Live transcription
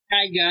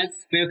Hi guys,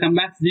 welcome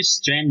back to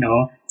this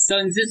channel. So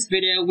in this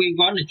video, we're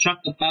going to talk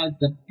about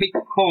the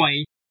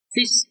Bitcoin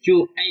 6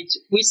 to 8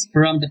 weeks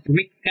from the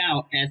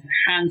breakout as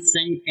Hang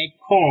Seng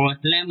called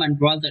Lehman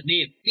Brothers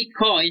did.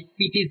 Bitcoin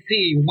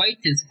BTC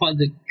waited for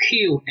the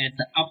Q as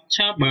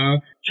October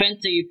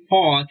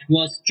 24th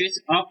was just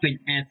open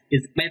as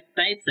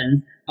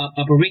expectations of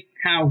a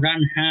breakout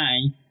run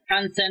high.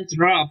 Hang Seng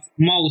dropped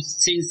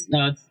most since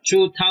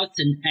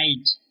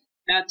 2008.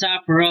 Data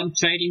from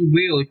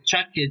TradingView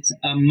tracked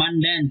a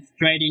Monday's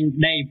trading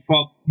day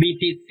for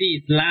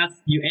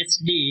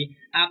BTC/USD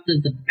after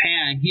the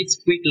pair hit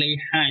weekly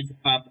highs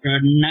of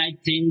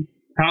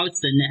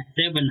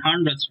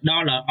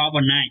 $19,700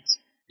 overnight.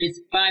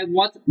 Despite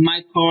what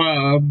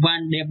Michael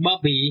Van der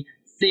Bobby,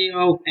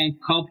 CEO and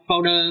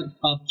co-founder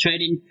of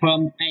trading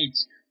firm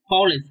 8,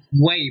 called it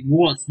way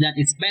worse than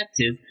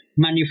expected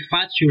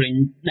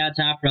manufacturing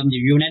data from the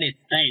United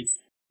States.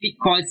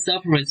 Bitcoin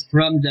suffers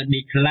from the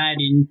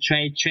declining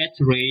trade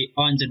trajectory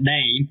on the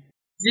day.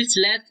 This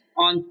led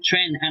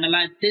on-trend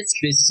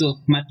analytics research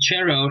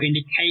material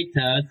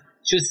indicators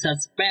to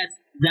suspect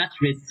that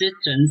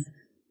resistance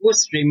would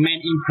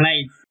remain in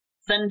place.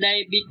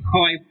 Sunday,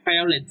 Bitcoin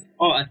failed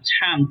or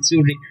attempted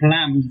to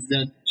reclaim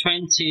the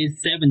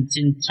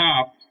 2017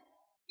 top.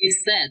 It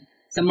said,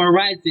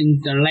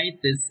 summarizing the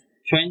latest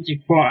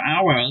 24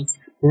 hours,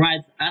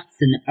 rise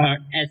action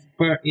as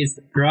per its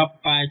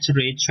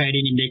proprietary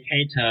trading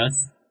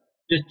indicators.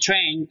 The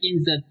trend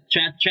in the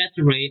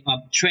trajectory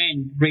of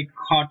trend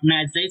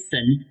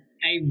recognition,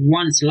 a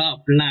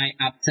one-slope line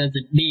after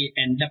the D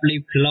and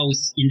W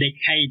close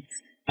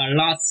indicates a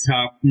loss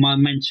of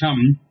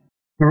momentum.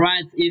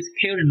 Price is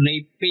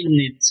currently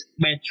pinned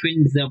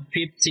between the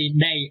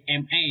 50-day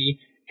MA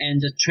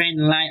and the trend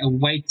line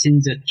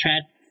awaiting the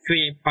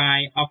trade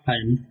by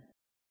open.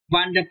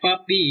 Van der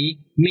Bobby,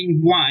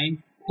 meanwhile,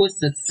 puts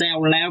the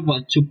sell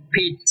level to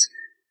peak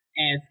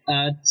at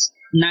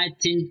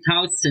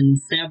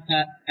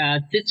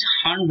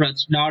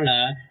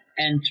 $19,600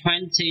 and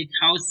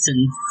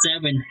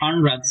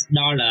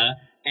 $20,700,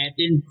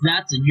 adding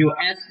that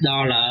US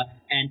dollar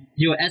and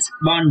US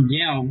bond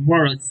yield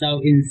were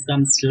showing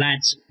some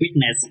slight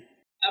weakness.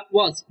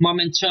 Upwards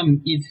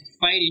momentum is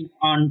fading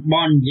on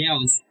bond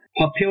yields.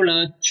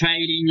 Popular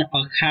trading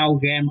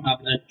account game of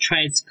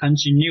trades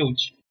continued.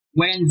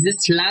 When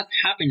this last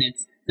happened,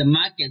 the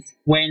markets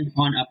went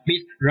on a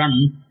big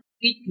run.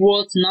 It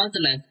was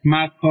nonetheless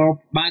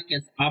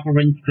markets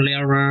offering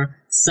clearer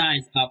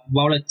signs of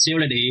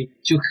volatility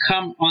to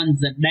come on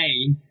the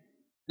day,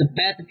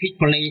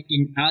 particularly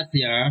in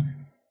Asia,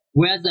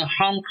 where the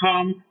Hong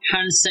Kong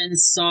Hang Seng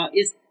saw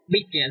its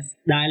biggest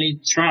daily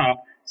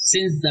drop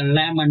since the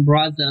Lehman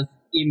Brothers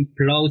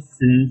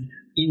implosion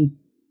in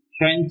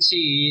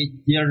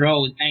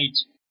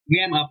 2008.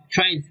 Game of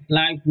Trades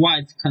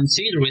likewise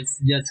considers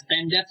the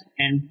Standard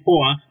 &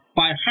 Poor's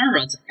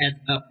 500 as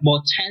a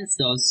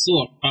potential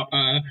source of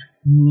a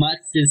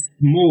massive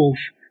move,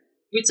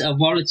 with a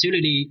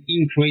volatility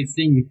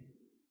increasing.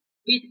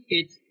 With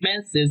its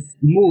expensive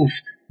move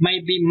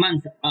may be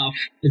months of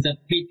the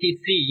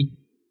BTC.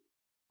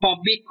 For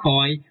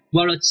Bitcoin,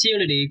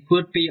 volatility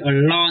could be a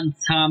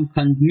long-term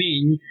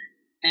concern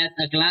as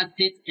a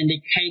classic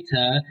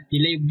indicator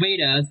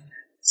delivered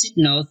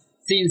signals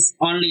since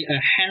only a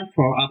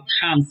handful of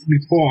times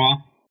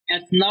before.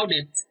 As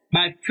noted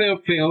by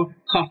Fairfield,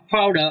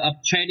 co-founder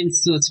of trading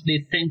suit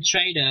Descent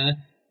Trader,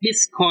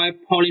 Bitcoin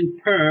polling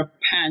per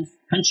pants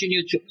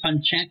continue to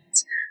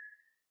contract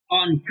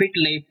on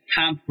quickly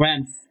time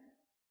frames,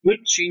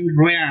 reaching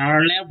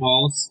rare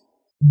levels.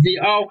 The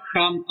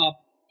outcome of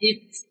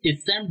its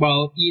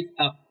example is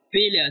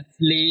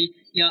obviously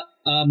a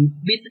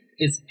bit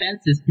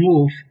expensive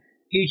move,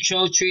 he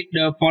showed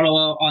Twitter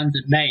follower on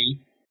the day.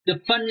 The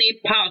funny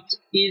part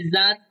is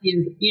that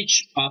in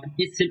each of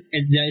its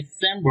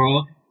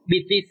examples,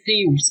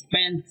 BTC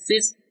spent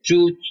 6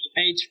 to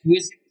 8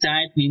 weeks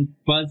tightening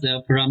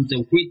further from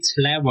the weak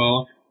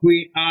level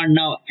we are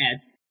now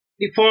at.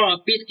 Before a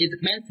bit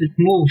expensive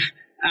move,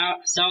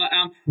 so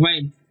I'm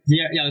afraid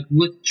there is a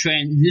good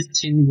trend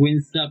existing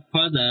with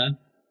further.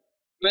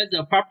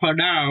 Whether purple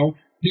down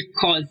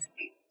because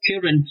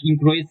current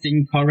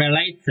increasing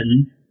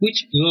correlation,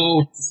 which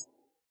goes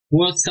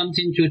was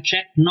something to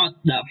check not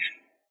up.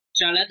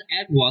 Charlotte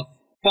Edwards,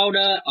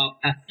 founder of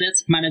asset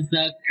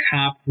manager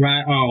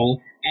Carlyle,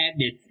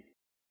 added,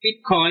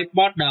 Bitcoin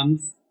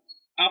bottoms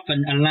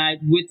often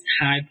align with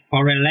high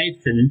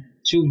correlation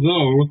to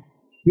gold.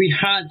 We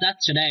heard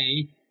that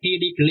today, he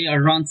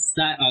declared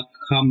alongside a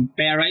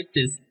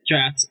comparative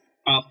chart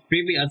of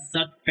previous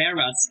such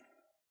periods.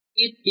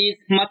 It is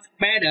much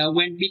better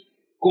when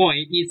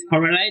Bitcoin is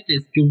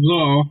correlated to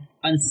gold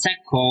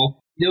unshackled.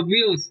 The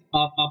views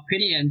of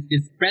opinion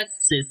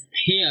expressed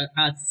here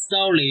are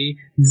solely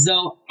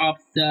those of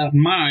the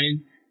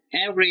mind.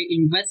 Every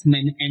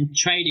investment and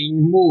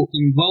trading move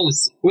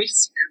involves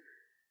risk.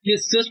 You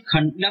should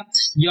conduct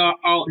your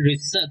own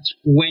research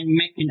when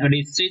making a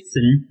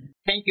decision.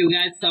 Thank you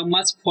guys so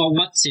much for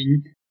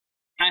watching.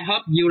 I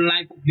hope you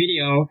like the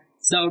video.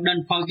 So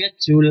don't forget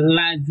to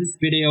like this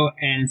video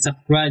and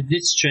subscribe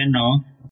this channel.